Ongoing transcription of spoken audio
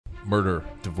murder,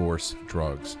 divorce,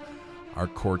 drugs. Our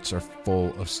courts are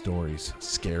full of stories,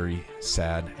 scary,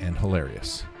 sad, and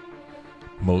hilarious.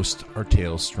 Most are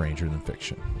tales stranger than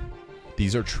fiction.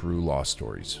 These are true law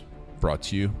stories, brought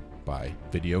to you by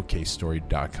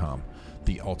videocasestory.com,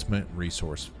 the ultimate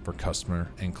resource for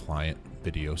customer and client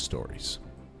video stories.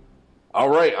 All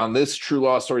right, on this True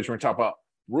Law Stories, we're going to talk about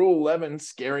Rule 11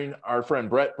 scaring our friend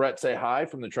Brett. Brett, say hi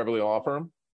from the Trembly Law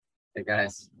Firm. Hey,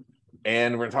 guys.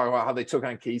 And we're going to talk about how they took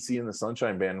on Casey and the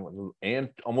Sunshine Band and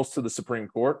almost to the Supreme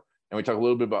Court. And we talk a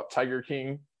little bit about Tiger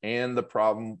King and the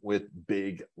problem with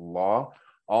big law.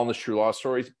 All in this True Law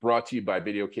Stories, brought to you by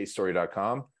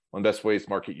videocasestory.com. One of the best ways to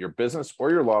market your business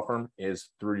or your law firm is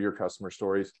through your customer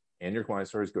stories and your client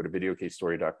stories. Go to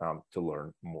videocasestory.com to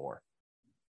learn more.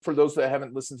 For those that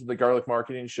haven't listened to the Garlic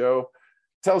Marketing Show,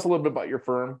 tell us a little bit about your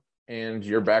firm and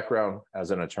your background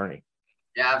as an attorney.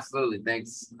 Yeah, absolutely.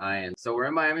 Thanks, Ian. So we're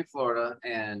in Miami, Florida,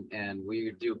 and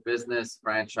we do business,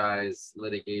 franchise,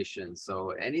 litigation.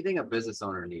 So anything a business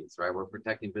owner needs, right? We're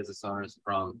protecting business owners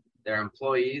from their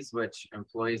employees, which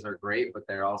employees are great, but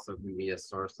they're also can be a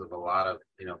source of a lot of,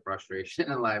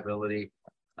 frustration and liability,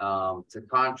 to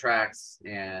contracts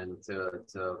and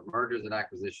to mergers and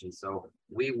acquisitions. So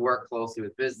we work closely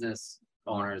with business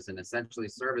owners and essentially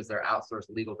serve as their outsourced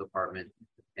legal department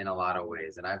in a lot of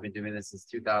ways. And I've been doing this since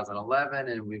 2011,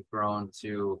 and we've grown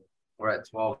to, we're at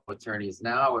 12 attorneys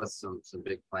now with some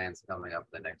big plans coming up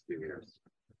in the next few years.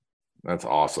 That's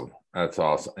awesome. That's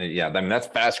awesome. Yeah, I mean, that's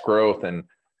fast growth. And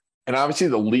obviously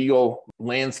the legal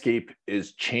landscape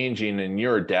is changing and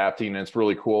you're adapting, and it's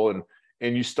really cool.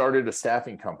 And you started a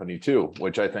staffing company too,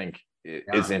 which I think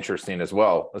is interesting as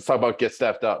well. Let's talk about Get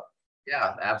Staffed Up.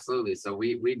 Yeah, absolutely. So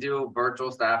we do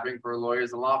virtual staffing for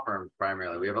lawyers and law firms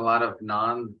primarily. We have a lot of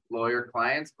non-lawyer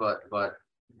clients, but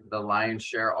the lion's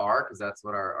share are, because that's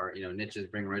what our niches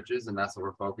bring riches, and that's what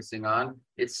we're focusing on.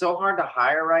 It's so hard to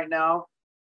hire right now.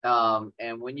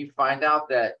 And when you find out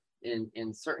that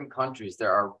in certain countries,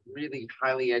 there are really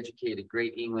highly educated,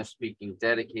 great English speaking,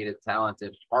 dedicated,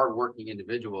 talented, hardworking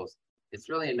individuals, it's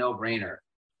really a no-brainer.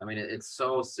 I mean, it's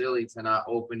so silly to not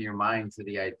open your mind to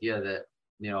the idea that,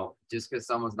 just because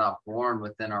someone's not born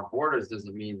within our borders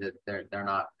doesn't mean that they're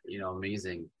not,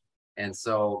 amazing. And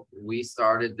so we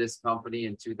started this company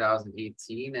in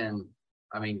 2018. And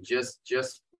I mean, just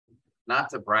not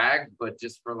to brag, but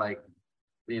just for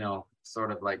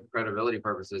sort of like credibility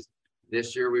purposes,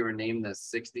 this year we were named the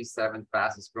 67th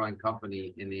fastest growing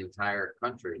company in the entire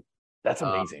country. That's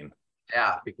amazing.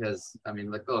 Yeah, because I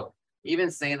mean, look,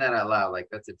 even saying that out loud, like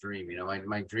that's a dream.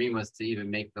 My dream was to even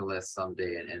make the list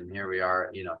someday, and here we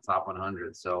are, top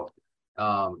 100. So,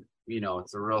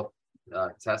 it's a real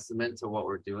testament to what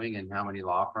we're doing and how many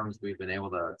law firms we've been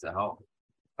able to help.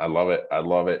 I love it. I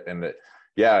love it. And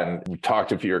and we talked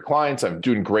to a few of your clients. I'm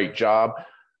doing a great job,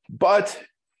 but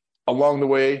along the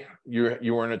way,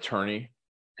 you were an attorney.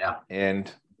 Yeah.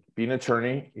 And being an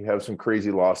attorney, you have some crazy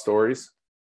law stories.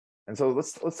 And so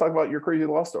let's talk about your crazy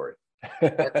law story.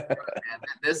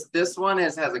 This one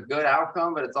has a good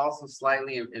outcome, but it's also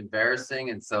slightly embarrassing,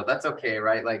 and so that's okay,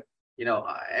 right? Like,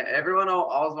 everyone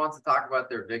always wants to talk about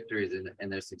their victories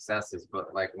and their successes,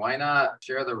 but like, why not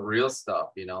share the real stuff?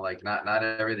 Like not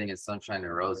everything is sunshine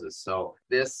and roses. So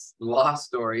this law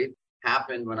story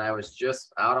happened when I was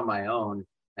just out on my own,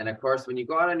 and of course, when you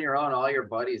go out on your own, all your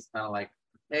buddies kind of like,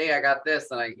 hey, I got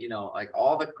this, and like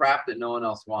all the crap that no one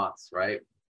else wants, right?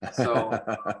 So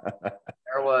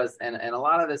there was, and a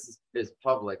lot of this is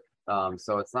public,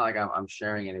 so it's not like I'm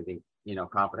sharing anything,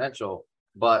 confidential,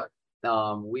 but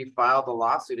we filed a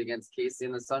lawsuit against Casey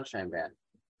and the Sunshine Band.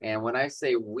 And when I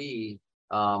say we,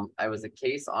 I was a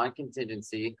case on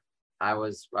contingency. I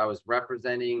was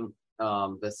representing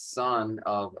the son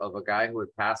of a guy who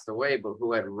had passed away, but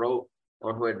who had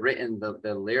written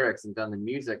the lyrics and done the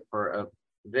music for a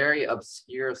very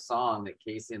obscure song that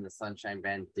Casey and the Sunshine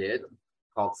Band did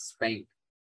called Spank.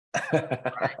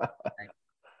 Right?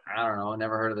 I don't know,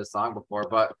 never heard of this song before,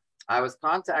 but I was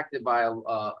contacted by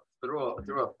through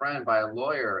a friend by a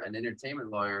lawyer, an entertainment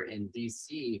lawyer in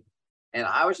DC, and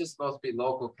I was just supposed to be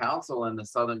local counsel in the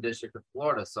Southern District of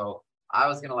Florida. So I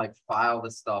was gonna file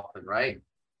this stuff, and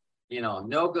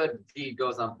no good deed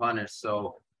goes unpunished.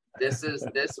 So this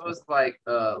was like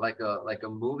a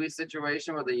movie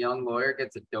situation where the young lawyer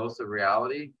gets a dose of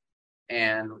reality.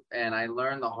 And I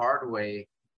learned the hard way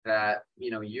that,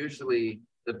 usually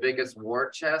the biggest war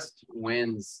chest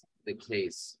wins the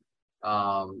case.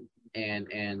 And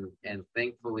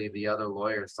thankfully the other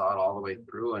lawyer saw it all the way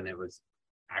through, and it was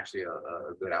actually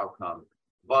a good outcome.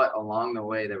 But along the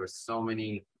way, there were so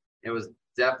many, it was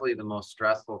definitely the most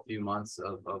stressful few months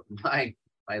of my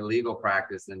legal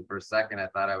practice. And for a second, I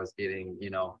thought I was getting,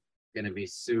 going to be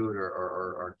sued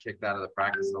or kicked out of the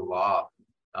practice of law.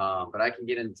 But I can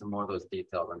get into more of those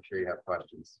details. I'm sure you have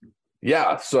questions.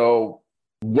 Yeah. So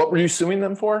what were you suing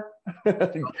them for?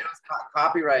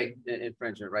 Copyright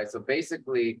infringement, right? So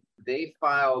basically, they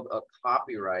filed a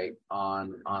copyright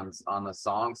on the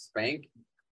song Spank,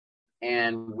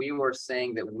 and we were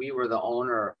saying that we were the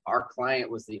owner. Our client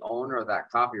was the owner of that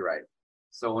copyright.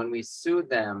 So when we sued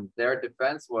them, their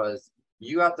defense was,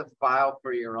 you have to file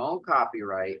for your own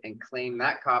copyright and claim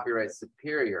that copyright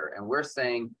superior. And we're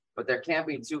saying, but there can't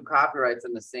be two copyrights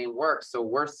in the same work. So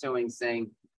we're suing,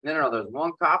 saying, no, there's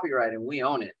one copyright and we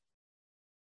own it.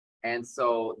 And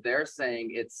so they're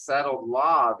saying it's settled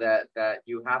law that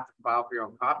you have to file for your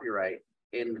own copyright.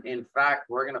 In fact,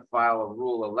 we're going to file a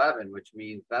Rule 11, which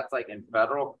means that's like in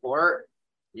federal court.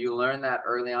 You learn that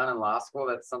early on in law school.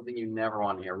 That's something you never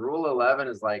want to hear. Rule 11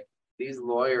 is like, these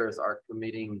lawyers are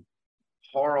committing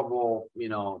horrible,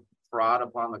 fraud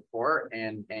upon the court,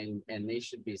 and they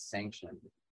should be sanctioned.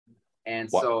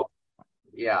 And so,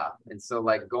 yeah. And so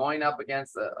like going up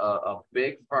against a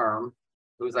big firm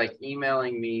who's like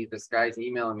emailing me, this guy's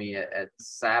emailing me at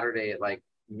Saturday at like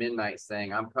midnight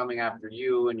saying, I'm coming after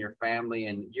you and your family.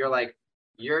 And you're like,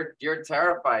 you're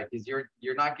terrified because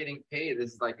you're not getting paid.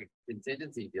 This is like a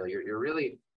contingency deal. You're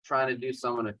really trying to do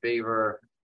someone a favor,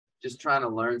 just trying to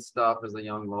learn stuff as a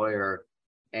young lawyer.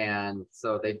 And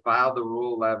so they filed the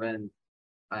Rule 11,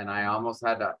 and I almost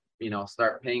had to,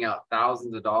 start paying out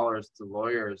thousands of dollars to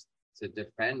lawyers to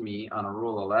defend me on a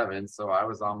Rule 11. So I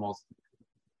was almost,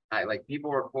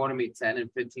 people were quoting me $10,000 and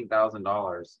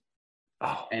 $15,000.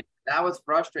 Oh. And that was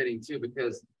frustrating too,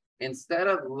 because instead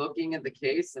of looking at the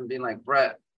case and being like,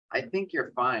 Brett, I think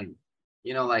you're fine.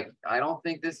 I don't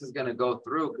think this is going to go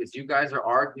through because you guys are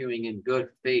arguing in good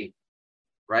faith,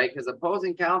 right? Because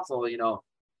opposing counsel,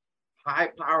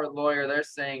 high-powered lawyer, they're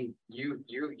saying you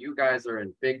guys are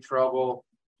in big trouble,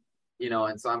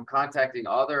 and so I'm contacting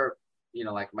other,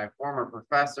 like my former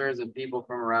professors and people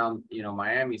from around,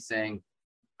 Miami saying,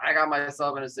 I got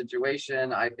myself in a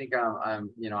situation. I think I'm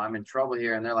in trouble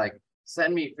here. And they're like,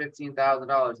 send me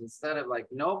 $15,000 instead of like,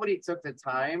 nobody took the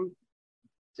time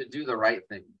to do the right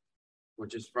thing,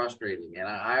 which is frustrating. And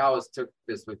I always took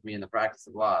this with me in the practice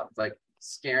of law. It's like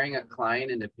scaring a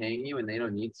client into paying you and they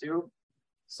don't need to.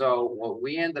 So what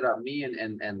we ended up, me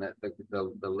and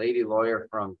the lady lawyer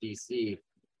from DC,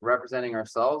 representing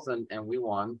ourselves, and we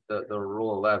won the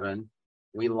Rule 11.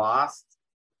 We lost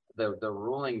the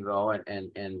ruling though,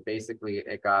 and basically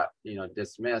it got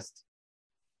dismissed.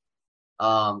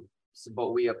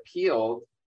 But we appealed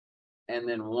and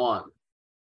then won.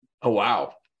 Oh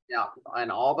wow. Yeah,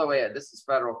 and all the way, this is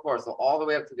federal court, so all the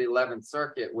way up to the 11th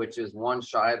Circuit, which is one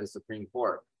shy of the Supreme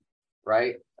Court,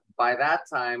 right? By that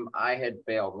time, I had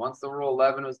failed. Once the Rule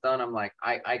 11 was done, I'm like,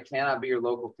 I cannot be your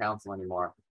local counsel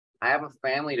anymore. I have a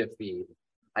family to feed.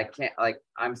 I can't,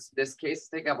 this case is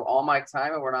taking up all my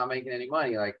time and we're not making any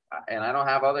money. And I don't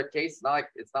have other cases.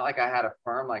 It's not like I had a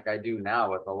firm like I do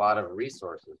now with a lot of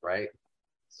resources, right?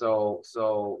 So,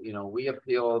 we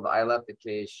appealed. I left the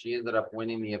case. She ended up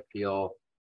winning the appeal,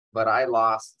 but I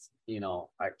lost,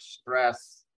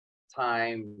 stress,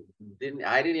 time.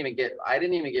 I didn't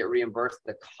even get reimbursed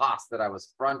the cost that I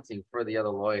was fronting for the other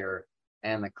lawyer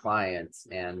and the clients.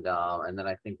 And then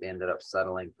I think they ended up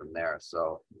settling from there.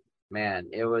 So, man,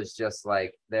 it was just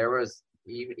like, there was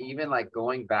even like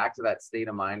going back to that state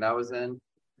of mind I was in,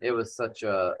 it was such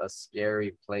a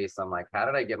scary place. I'm like, how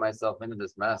did I get myself into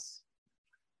this mess?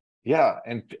 Yeah.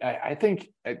 And I think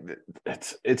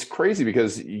it's crazy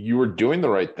because you were doing the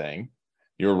right thing.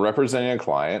 You were representing a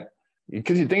client.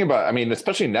 Because you think about,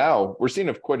 especially now, we're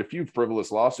seeing quite a few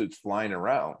frivolous lawsuits flying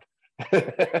around.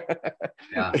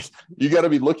 Yeah. You got to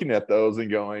be looking at those and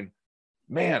going,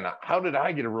 man, how did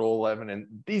I get a Rule 11 and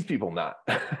these people not?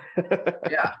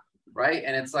 Yeah, right.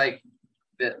 And it's like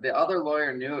the other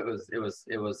lawyer knew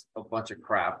it was a bunch of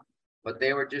crap, but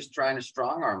they were just trying to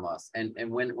strong arm us.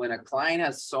 And when a client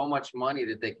has so much money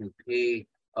that they can pay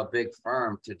a big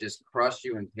firm to just crush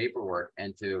you in paperwork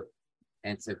and to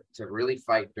really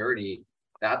fight dirty,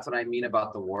 that's what I mean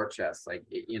about the war chest. Like,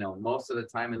 most of the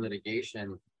time in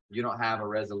litigation, you don't have a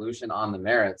resolution on the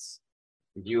merits.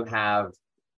 You have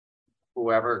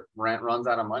whoever runs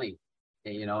out of money,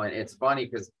 and it's funny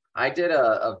because I did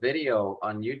a video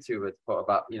on YouTube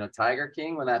about, Tiger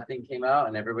King when that thing came out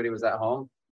and everybody was at home.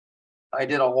 I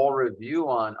did a whole review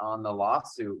on the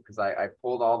lawsuit because I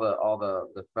pulled all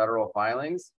the federal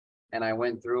filings and I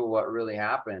went through what really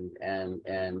happened, and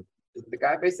the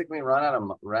guy basically ran out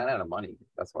of money.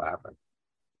 That's what happened.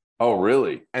 Oh,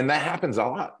 really? And that happens a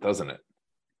lot, doesn't it?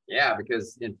 Yeah,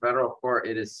 because in federal court,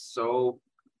 it is so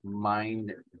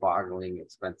mind-boggling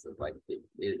expensive. Like it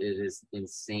is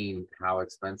insane how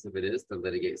expensive it is to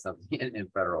litigate something in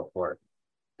federal court.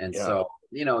 And Yeah. so,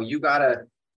 you gotta,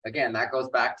 again, that goes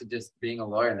back to just being a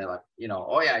lawyer, and they're like,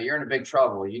 oh yeah, you're in a big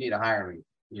trouble. You need to hire me.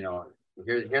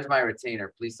 Here's my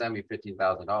retainer. Please send me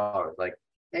 $15,000. Like,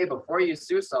 hey, before you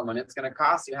sue someone, it's going to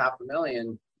cost you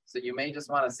 $500,000. So you may just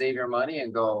want to save your money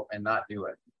and go and not do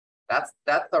it. That's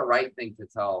the right thing to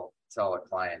tell a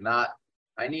client. Not,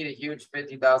 I need a huge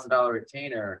 $50,000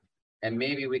 retainer, and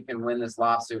maybe we can win this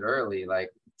lawsuit early. Like,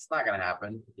 it's not going to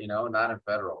happen. Not in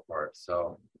federal court.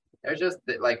 So there's just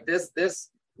like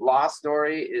this law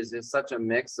story is just such a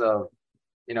mix of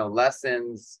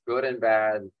lessons, good and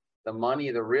bad, the money,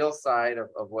 the real side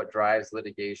of what drives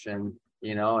litigation,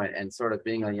 and sort of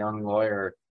being a young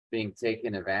lawyer being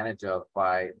taken advantage of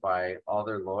by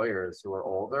other lawyers who are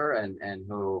older and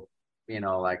who,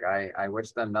 like I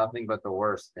wish them nothing but the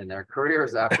worst in their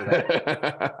careers after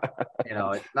that.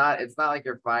 It's not like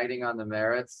you're fighting on the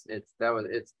merits. It's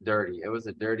dirty. It was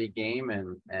a dirty game,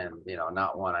 and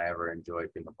not one I ever enjoyed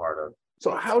being a part of.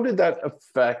 So how did that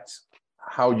affect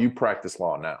how you practice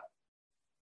law now?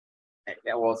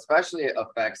 Yeah, well, especially it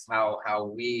affects how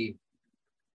we,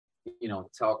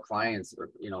 tell clients, or,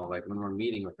 like when we're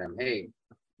meeting with them, hey,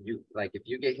 if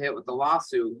you get hit with the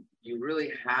lawsuit, you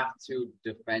really have to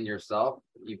defend yourself.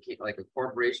 You can't, like, a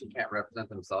corporation can't represent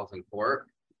themselves in court.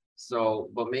 So,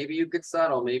 but maybe you could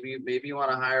settle. Maybe you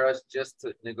want to hire us just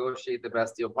to negotiate the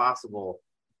best deal possible.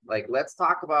 Like, let's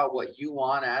talk about what you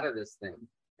want out of this thing.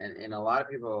 And a lot of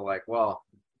people are like, well,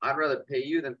 I'd rather pay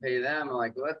you than pay them. I'm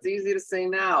like, well, that's easy to say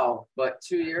now, but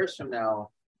 2 years from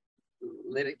now,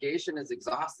 litigation is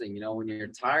exhausting. When you're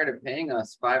tired of paying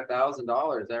us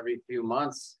 $5,000 every few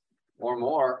months or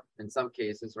more in some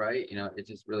cases, right? It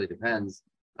just really depends.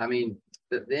 I mean,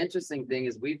 the interesting thing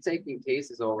is we've taken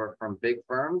cases over from big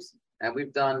firms, and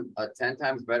we've done a 10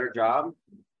 times better job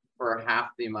for half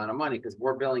the amount of money because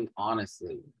we're billing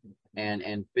honestly.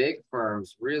 And big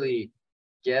firms really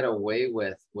get away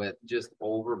with just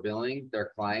overbilling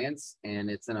their clients, and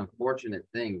it's an unfortunate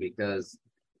thing because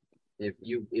if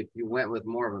you went with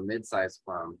more of a mid-sized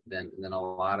firm, then a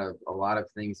lot of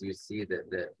things you see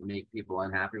that make people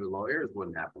unhappy with lawyers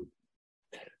wouldn't happen.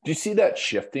 Do you see that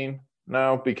shifting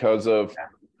now because of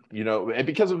and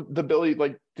because of the ability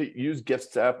to use gift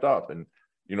staffed up, and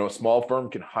a small firm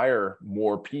can hire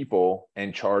more people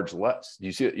and charge less? Do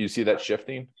you see that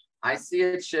shifting? I see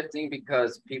it shifting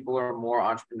because people are more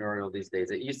entrepreneurial these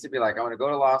days. It used to be like, I'm going to go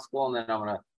to law school and then I'm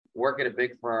going to work at a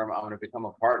big firm. I'm going to become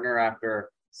a partner after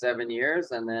 7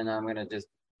 years. And then I'm going to just,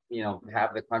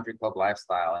 have the country club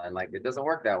lifestyle. And it doesn't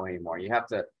work that way anymore. You have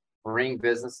to bring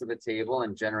business to the table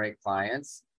and generate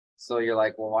clients. So you're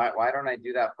like, well, why don't I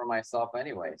do that for myself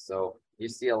anyway? So you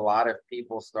see a lot of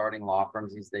people starting law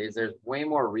firms these days. There's way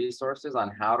more resources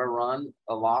on how to run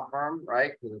a law firm,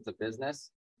 right? Because it's a business.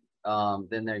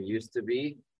 Than there used to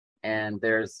be. And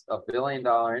there's a $1 billion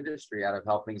industry out of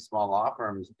helping small law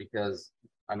firms because,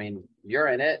 I mean, you're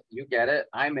in it, you get it.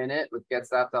 I'm in it with Get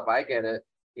Staffed Up, I get it.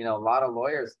 A lot of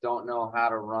lawyers don't know how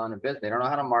to run a business. They don't know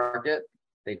how to market.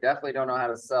 They definitely don't know how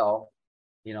to sell.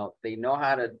 They know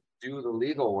how to do the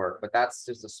legal work, but that's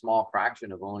just a small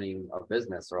fraction of owning a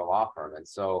business or a law firm. And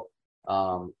so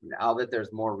now that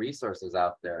there's more resources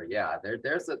out there, yeah,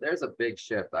 there's a big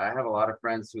shift. I have a lot of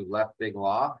friends who left big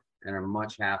law and are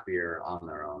much happier on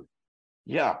their own.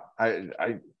 Yeah,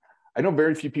 I know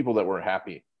very few people that were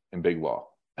happy in big law.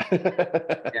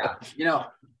 Yeah,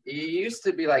 it used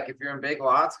to be like if you're in big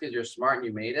law, it's because you're smart and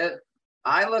you made it.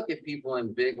 I look at people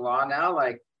in big law now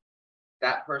like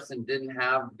that person didn't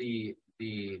have the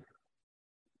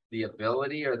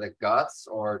ability or the guts,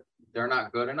 or they're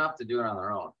not good enough to do it on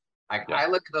their own. I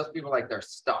look at those people like they're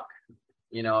stuck,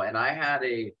 and I had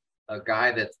a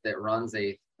guy that runs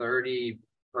a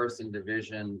 30-person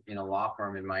division in a law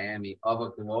firm in Miami of a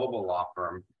global law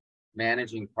firm,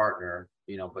 managing partner,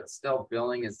 but still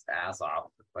billing his ass off,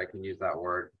 if I can use that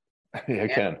word. Yeah, I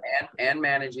can. And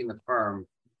managing the firm.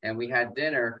 And we had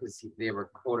dinner because they were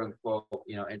quote unquote,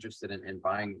 interested in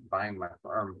buying my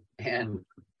firm. And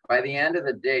by the end of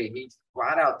the day, he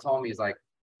flat out told me, he's like,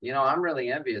 I'm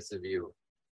really envious of you.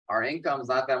 Our income's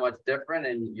not that much different,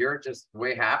 and you're just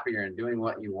way happier and doing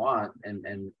what you want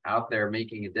and out there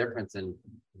making a difference and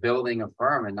building a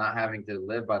firm and not having to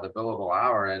live by the billable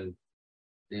hour. And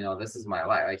this is my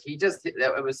life. Like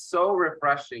it was so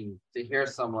refreshing to hear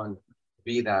someone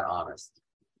be that honest.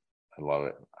 I love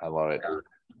it. Yeah.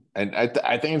 And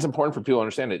I think it's important for people to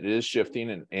understand it is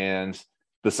shifting, and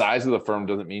the size of the firm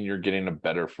doesn't mean you're getting a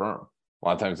better firm. A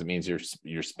lot of times it means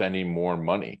you're spending more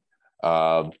money.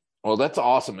 Well, that's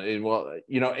awesome.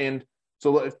 And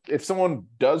So if someone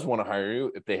does want to hire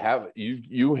you, if they have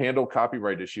you handle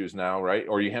copyright issues now, right?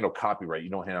 Or you handle copyright, you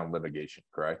don't handle litigation,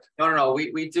 correct? No.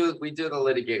 We do the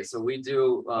litigate. So we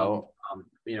do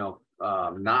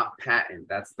not patent.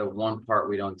 That's the one part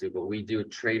we don't do, but we do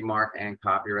trademark and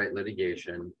copyright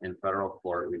litigation in federal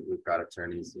court. We've got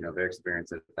attorneys, very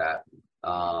experienced at that.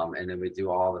 And then we do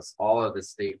all of the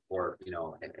state court,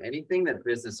 anything that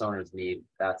business owners need.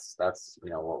 That's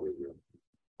what we do.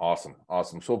 Awesome.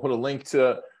 So we'll put a link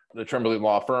to the Trembly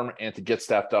Law Firm and to Get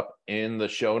Staffed Up in the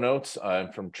show notes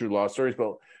from True Law Stories.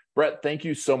 But Brett, thank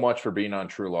you so much for being on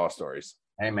True Law Stories.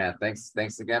 Hey man,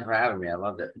 thanks again for having me. I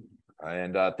loved it.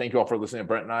 And thank you all for listening to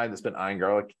Brett and I. This has been Iron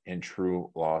Garlic and True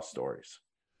Law Stories.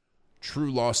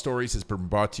 True Law Stories has been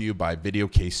brought to you by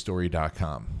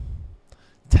VideoCaseStory.com.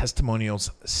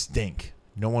 Testimonials stink.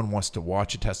 No one wants to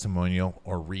watch a testimonial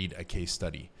or read a case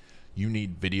study. You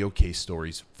need video case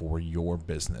stories for your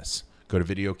business. Go to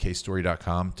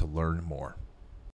VideoCaseStory.com to learn more.